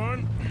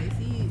reassuring. Is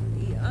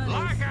he honest?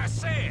 Like I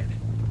said,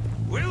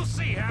 we'll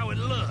see how it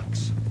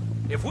looks.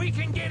 If we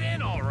can get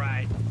in all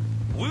right,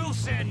 we'll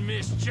send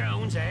Miss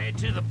Jones ahead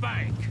to the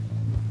bank.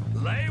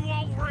 They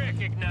won't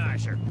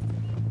recognize her.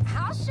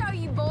 I'll show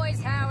you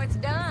boys how it's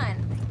done.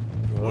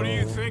 What are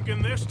you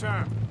thinking this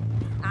time?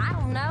 I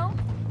don't know.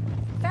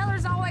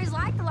 Fellers always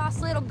liked the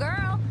lost little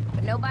girl,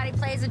 but nobody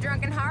plays a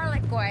drunken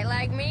harlot quite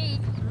like me.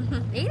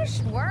 Either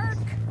should work.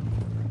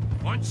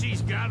 Once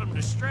she's got them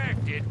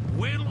distracted,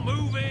 we'll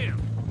move in.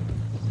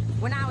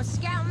 When I was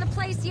scouting the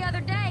place the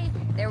other day,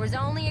 there was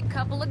only a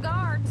couple of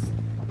guards.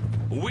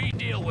 We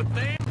deal with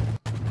them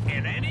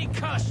and any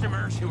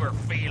customers who are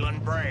feeling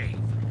brave.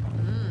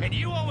 And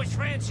you always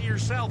fancy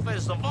yourself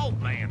as the Vault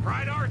Man,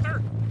 right,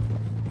 Arthur?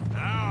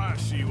 Now I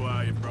see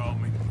why you brought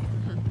me.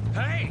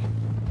 Hey,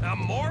 I'm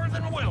more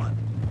than willing.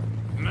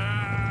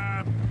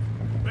 Nah,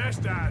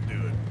 best I do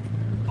it.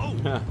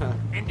 Oh,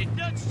 and did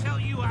Dutch tell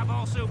you I've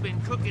also been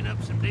cooking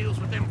up some deals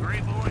with them Gray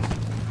boys?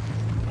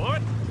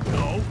 What?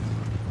 No.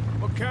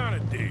 What kind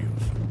of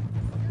deals?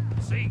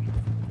 See,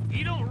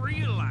 you don't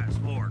realize,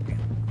 Morgan.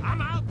 I'm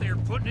out there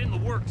putting in the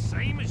work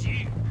same as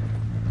you.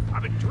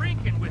 I've been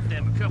drinking with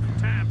them a couple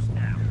times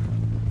now.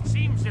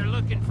 Seems they're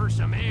looking for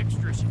some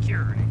extra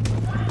security.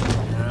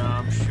 Yeah,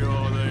 I'm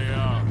sure they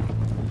are.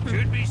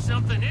 Could be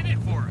something in it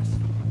for us.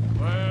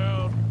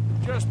 Well,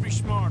 just be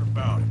smart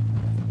about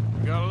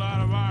it. Got a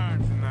lot of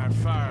irons in that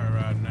fire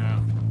right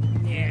now.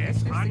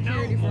 Yes, I know,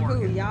 Security for who,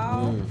 Morgan.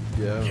 y'all?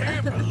 Yeah.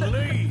 Can't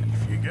believe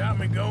you got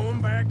me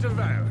going back to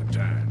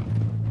Valentine.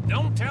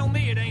 Don't tell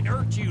me it ain't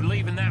hurt you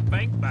leaving that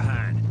bank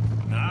behind.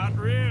 Not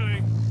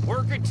really.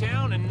 Work a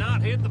town and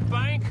not hit the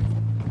bank?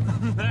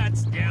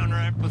 That's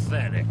downright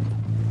pathetic.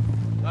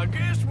 I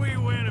guess we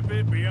went a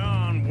bit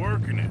beyond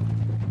working it.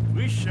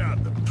 We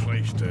shot the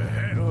place to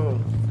hell.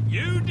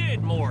 You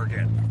did,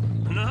 Morgan.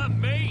 Not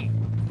me.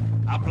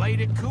 I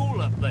played it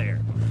cool up there.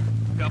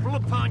 Couple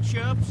of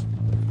punch-ups,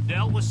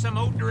 dealt with some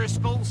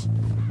O'Driscolls.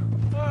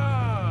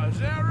 Ah, is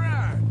that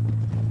right?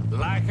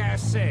 Like I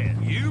said,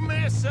 you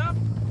mess up,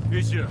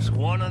 it's just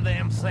one of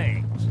them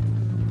things.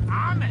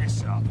 I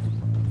mess up,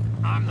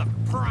 I'm the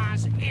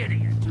prize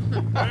idiot.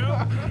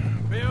 Well,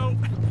 Bill,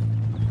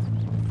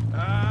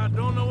 I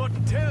don't know what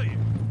to tell you.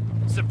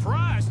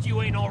 Surprised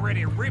you ain't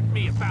already ripped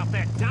me about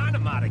that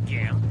dynamite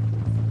again.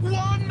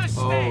 One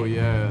mistake. Oh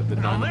yeah, the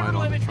I'll dynamite never on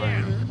live the it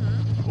train.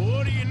 down.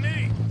 What do you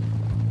need?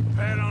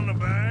 Pat on the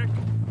back?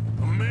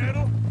 A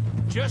medal?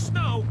 Just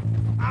know,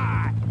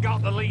 I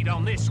got the lead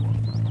on this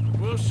one.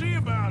 We'll see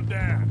about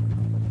that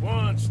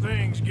once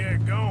things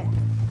get going.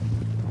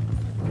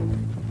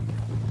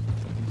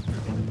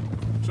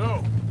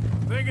 So,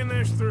 thinking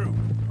this through.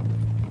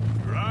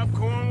 We rob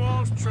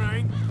Cornwall's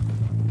train.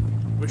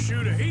 We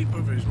shoot a heap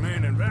of his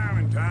men in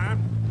Valentine.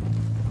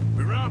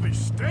 We rob his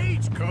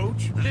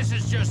stagecoach. This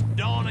is just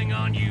dawning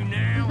on you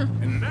now.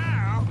 And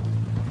now,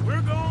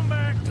 we're going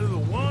back to the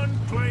one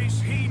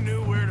place he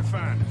knew where to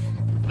find us.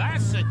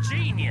 That's the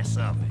genius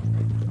of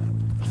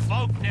it.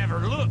 Folk never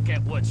look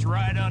at what's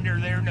right under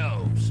their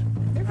nose.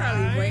 They're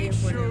probably I waiting ain't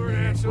for sure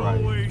them. that's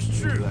always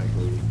true.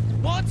 Exactly.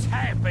 What's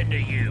happened to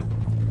you?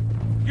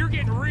 You're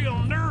getting real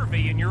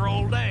nervy in your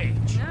old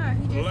age. Nah, he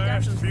just The got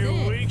last some few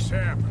sense. weeks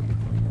happened.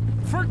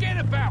 Forget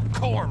about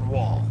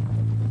Cornwall.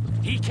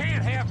 He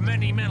can't have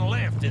many men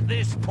left at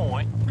this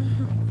point.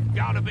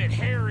 Got a bit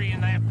hairy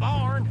in that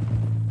barn,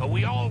 but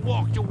we all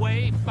walked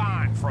away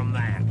fine from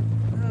that.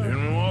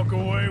 Didn't walk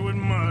away with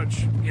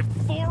much. If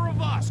 4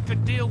 of us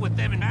could deal with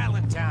them in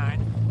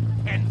Valentine,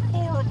 and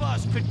 4 of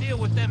us could deal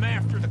with them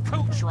after the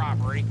coach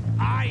robbery,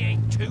 I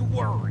ain't too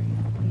worried.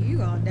 You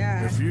gonna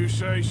die. If you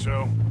say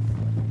so.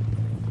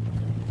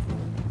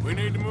 We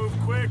need to move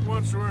quick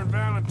once we're in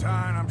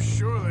Valentine. I'm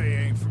sure they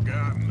ain't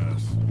forgotten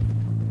us.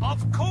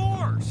 Of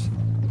course!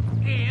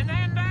 In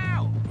and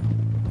out!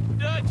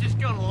 Dutch is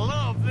gonna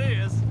love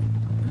this.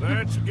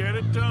 Let's get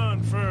it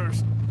done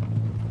first.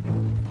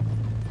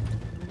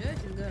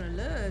 Dutch is gonna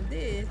love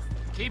this.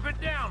 Keep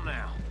it down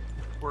now.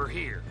 We're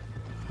here.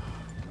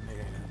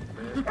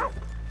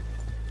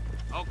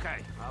 Okay,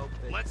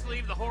 let's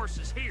leave the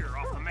horses here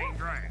off the main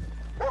drag.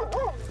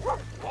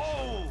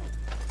 Whoa!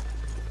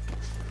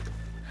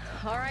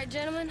 All right,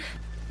 gentlemen,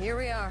 here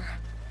we are.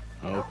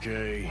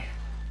 Okay.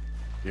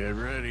 Get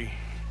ready.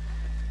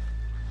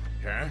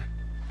 Karen,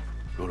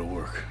 go to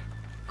work.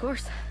 Of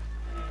course.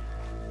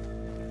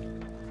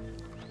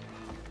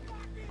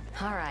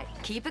 All right,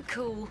 keep it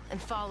cool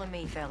and follow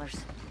me, fellas.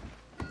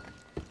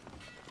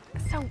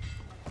 So,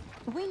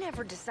 we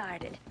never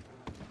decided.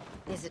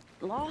 Is it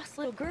lost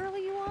little girl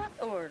you want,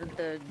 or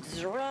the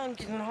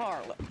drunken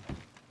harlot?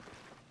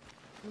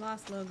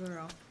 Lost little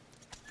girl.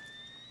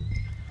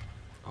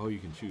 Oh, you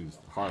can choose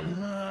Harley.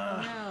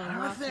 I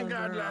lost think little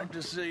I'd girl. like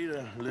to see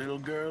the little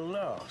girl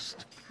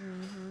lost.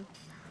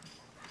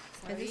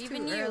 Cause it's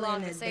Even too you early long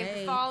in to the save day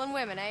the fallen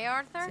women, eh,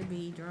 Arthur? to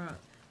be drunk.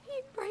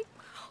 You break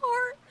my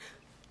heart.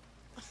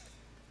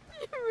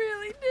 You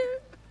really do.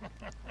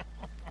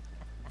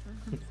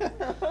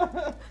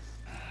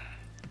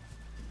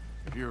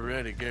 If you're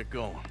ready, get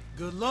going.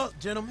 Good luck,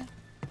 gentlemen.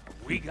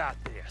 We got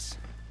this.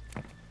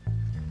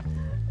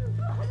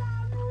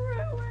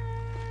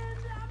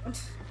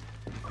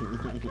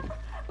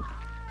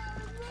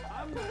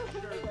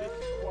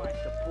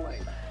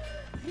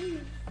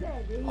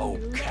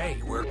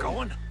 Okay, we're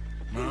going.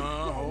 No,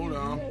 hold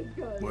on.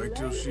 Wait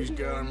till she's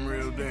got him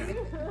reeled in.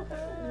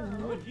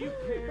 Would you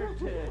care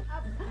to?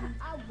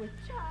 I'm a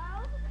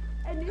child,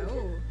 and it's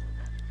Oh.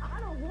 I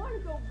don't want to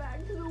go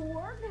back to the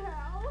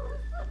workhouse.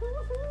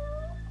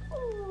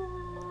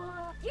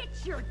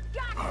 Get your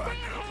goddamn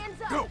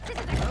hands up! Go. This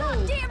is a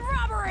goddamn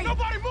robbery!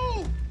 Nobody move!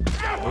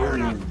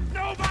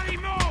 Nobody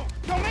move!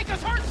 Don't make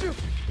us hurt you!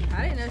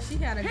 I didn't know she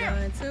had a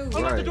gun too.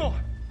 Unlock the door.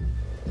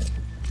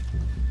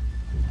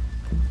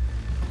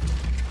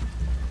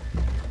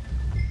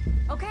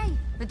 Okay,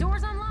 the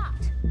door's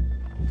unlocked.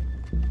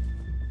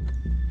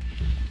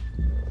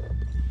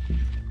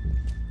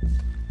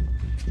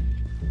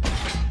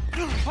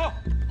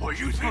 Oh,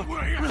 you think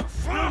we're here for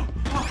fun?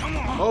 Come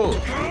on.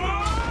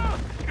 Oh.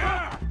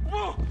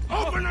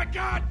 Open the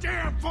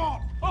goddamn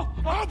vault!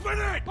 Open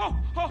it!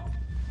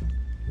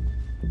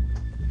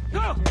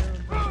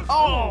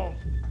 Oh!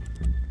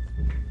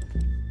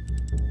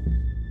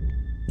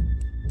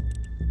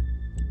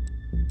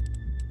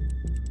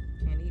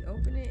 Can he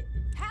open it?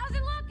 How's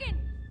it looking?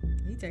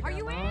 He taking Are a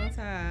you long in?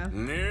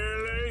 time.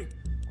 Nearly.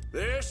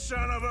 This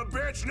son of a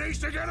bitch needs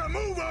to get a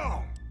move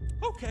on.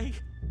 Okay.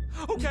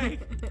 Okay.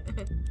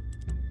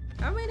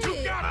 How many?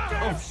 You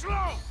goddamn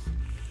slow.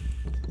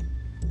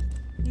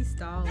 He's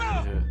stalling.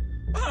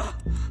 Yeah.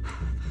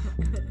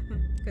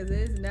 Because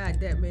there's not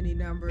that many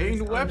numbers.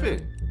 Ain't a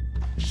weapon.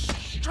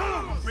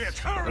 Son of a bitch,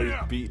 hurry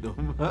up. Beat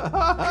them.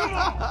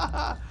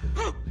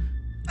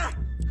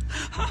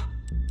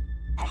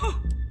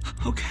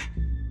 Okay.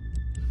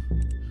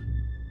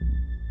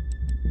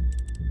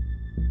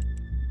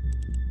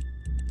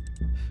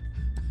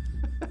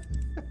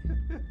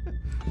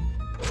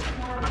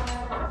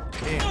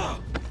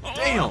 Damn.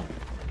 Damn.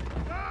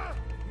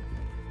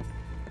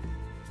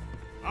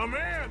 I'm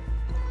in.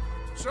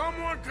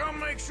 Someone come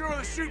make sure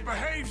the chute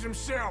behaves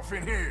himself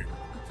in here.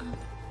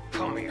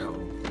 Come here.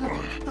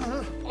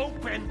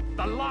 Open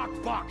the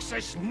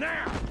lockboxes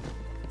now!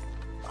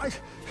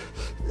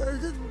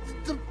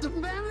 The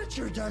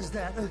manager does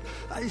that.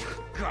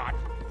 God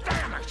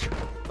damn it!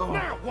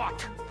 Now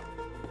what?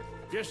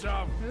 Guess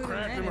I'll Who's the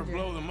crack them or manager?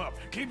 blow them up.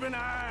 Keep an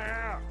eye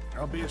out.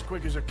 I'll be as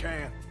quick as I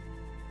can.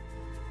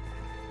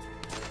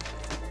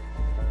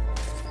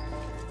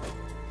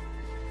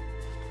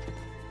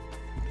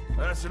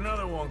 That's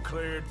another one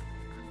cleared.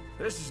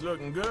 This is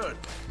looking good.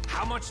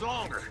 How much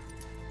longer?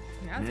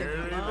 Y'all taking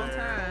Nearly a long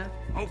there.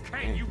 time.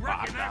 Okay, you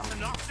reckon that's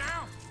enough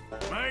now?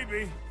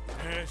 Maybe.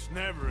 It's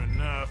never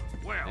enough.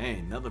 Well, Hey,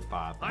 another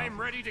 5. I'm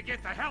ready to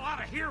get the hell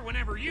out of here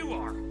whenever you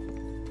are. All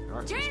right,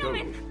 let's go.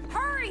 Gentlemen,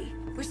 hurry!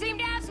 We seem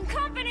to have some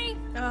company.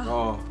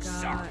 Oh. God.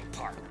 Sorry,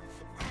 partner.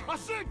 I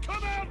said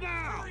come out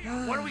now!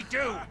 What do we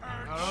do?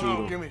 I don't Shoot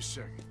know. 'em. Give me a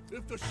second.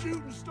 If the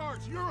shooting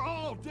starts, you're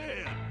all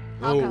dead.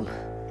 I'll Oh.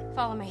 go.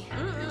 Follow me.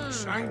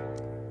 Same.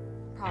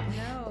 Probably.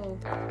 No.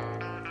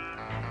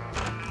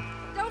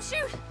 Don't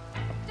shoot!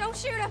 Don't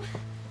shoot him!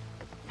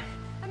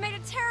 I made a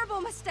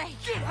terrible mistake.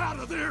 Get out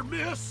of there,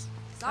 miss!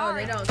 Oh,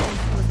 Sorry. they don't think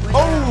she was with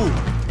Oh.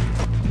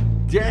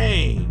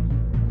 Dang.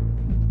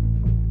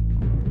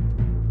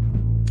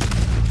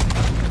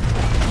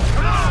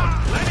 Come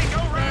on, let it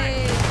go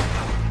right.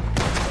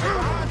 Hey,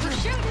 We're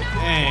shooting up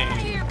Dang. out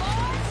of here,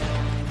 boys.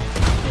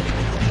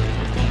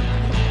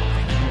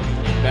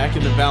 Back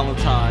in the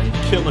Valentine,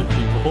 killing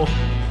people.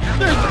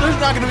 There's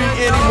not gonna be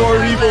any more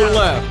people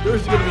left.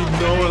 There's gonna be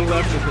no one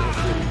left in this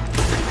city.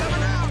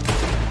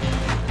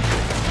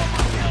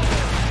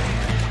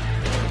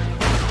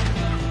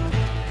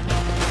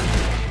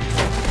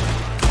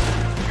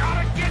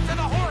 Gotta get to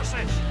the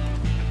horses.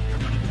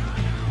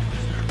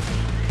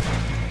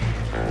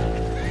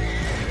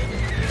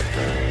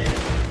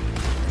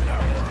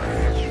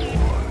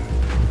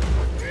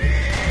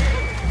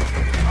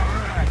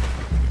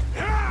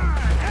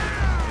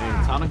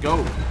 Hey, time to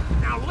go.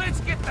 Now let's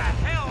get the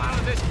hell out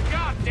of this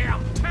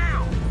goddamn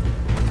town.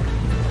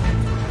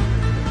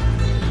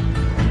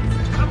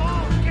 Come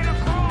on, get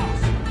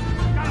across.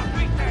 Gotta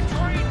beat that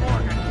train,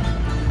 Morgan.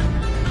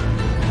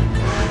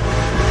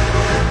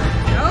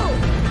 no.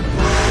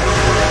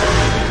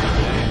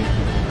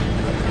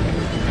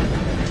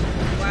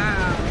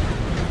 Wow.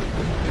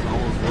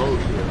 Almost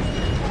rode here.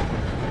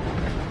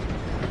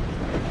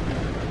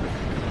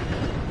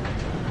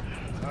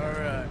 All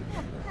right.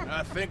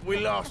 I think we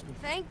lost him.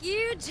 Thank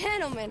you,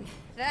 gentlemen.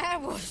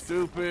 That was...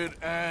 Stupid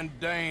and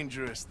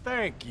dangerous.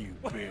 Thank you,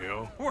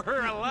 Bill.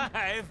 We're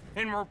alive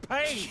and we're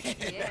paid.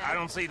 Yeah. I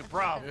don't see the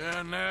problem. Yeah,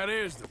 and that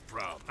is the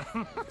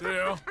problem.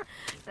 Bill,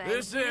 Thank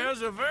this you.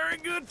 is a very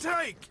good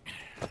take.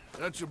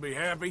 That you'll be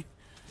happy,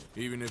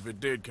 even if it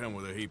did come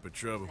with a heap of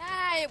trouble.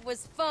 Ah, it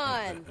was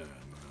fun.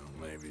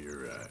 Well, maybe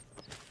you're right.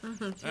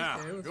 She Now,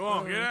 said it was go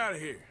on, fun. get out of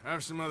here. I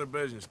have some other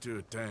business to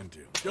attend to.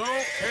 Don't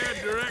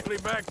head directly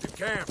back to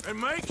camp, and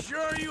make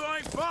sure you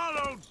ain't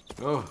followed.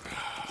 Oh.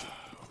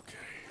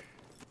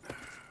 Okay.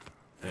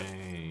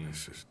 Dang.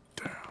 This is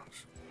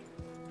Downs.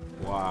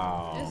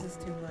 Wow. This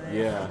is too much.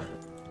 Yeah.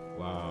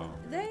 Wow.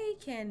 They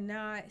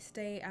cannot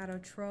stay out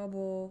of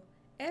trouble.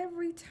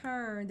 Every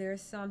turn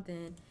there's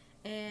something.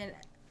 And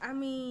I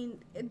mean,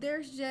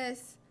 there's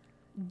just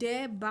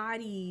dead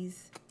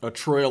bodies. A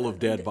trail of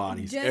dead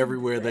bodies Just-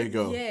 everywhere they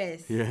go.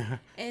 Yes. Yeah.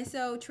 And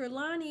so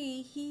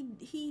Trelawney,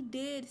 he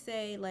did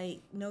say like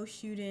no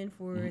shooting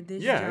for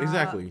this Yeah, job,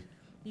 exactly.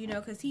 You know,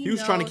 because he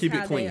was trying to knows keep it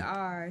how clean. They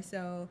are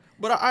so.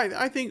 But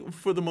I think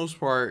for the most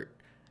part,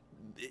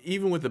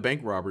 even with the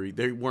bank robbery,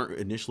 they weren't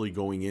initially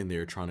going in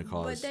there trying to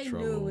cause But they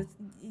trouble. knew it was,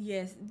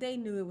 yes, they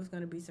knew it was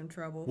going to be some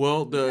trouble.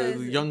 Well, the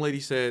because young lady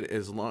said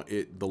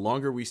the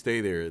longer we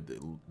stay there,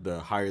 the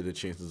higher the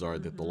chances are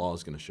that the law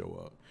is going to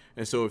show up.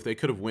 And so if they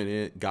could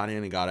have got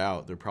in and got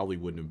out, there probably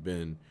wouldn't have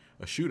been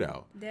a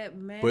shootout. That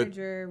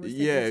manager was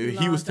taking yeah, too he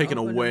long was to taking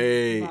open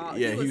away. the vault.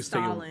 Yeah, He was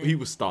stalling. He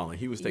was stalling.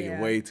 He was taking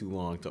Yeah. way too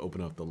long to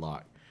open up the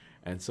lock.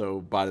 And so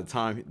by the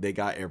time they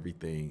got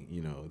everything, you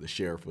know, the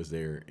sheriff was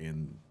there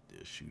and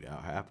the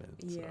shootout happened.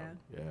 Yeah.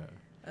 So,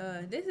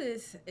 yeah.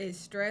 This is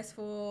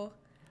stressful.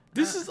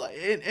 This is like,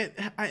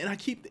 and I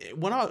keep,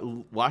 when I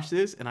watch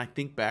this and I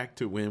think back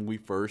to when we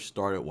first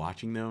started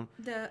watching them.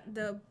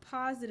 The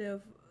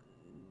positive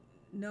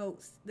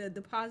notes,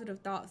 the positive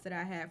thoughts that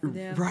I had for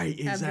them. Right,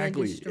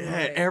 exactly.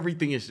 Yeah,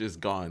 everything is just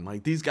gone.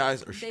 Like, these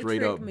guys are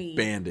straight up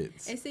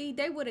bandits. And see,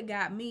 they would have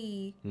got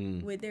me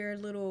with their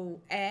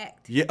little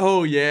act. Yeah.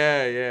 Oh,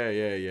 yeah.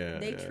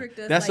 They tricked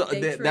us. That's like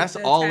they tricked that's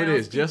the all it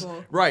is. Just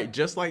townspeople. right.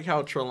 Just like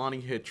how Trelawney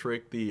had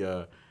tricked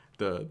the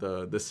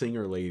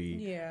singer lady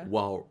Yeah.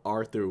 while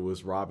Arthur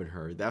was robbing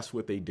her. That's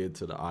what they did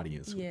to the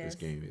audience with this Yes.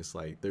 game. It's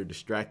like they're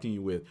distracting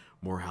you with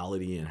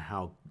morality and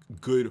how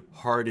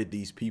good-hearted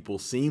these people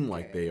seem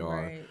like they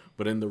are. Right.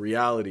 But in the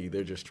reality,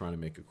 they're just trying to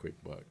make a quick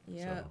buck.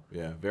 Yeah. So,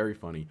 yeah, very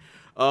funny.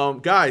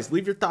 Guys,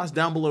 leave your thoughts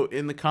down below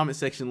in the comment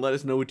section. Let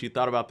us know what you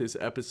thought about this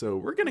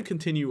episode. We're going to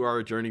continue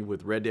our journey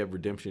with Red Dead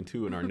Redemption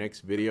 2 in our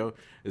next video.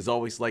 As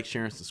always, like,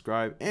 share, and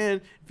subscribe.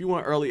 And if you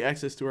want early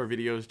access to our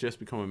videos, just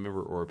become a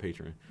member or a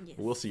patron. Yes.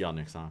 We'll see y'all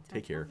next time.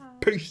 Take care.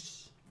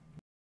 Peace.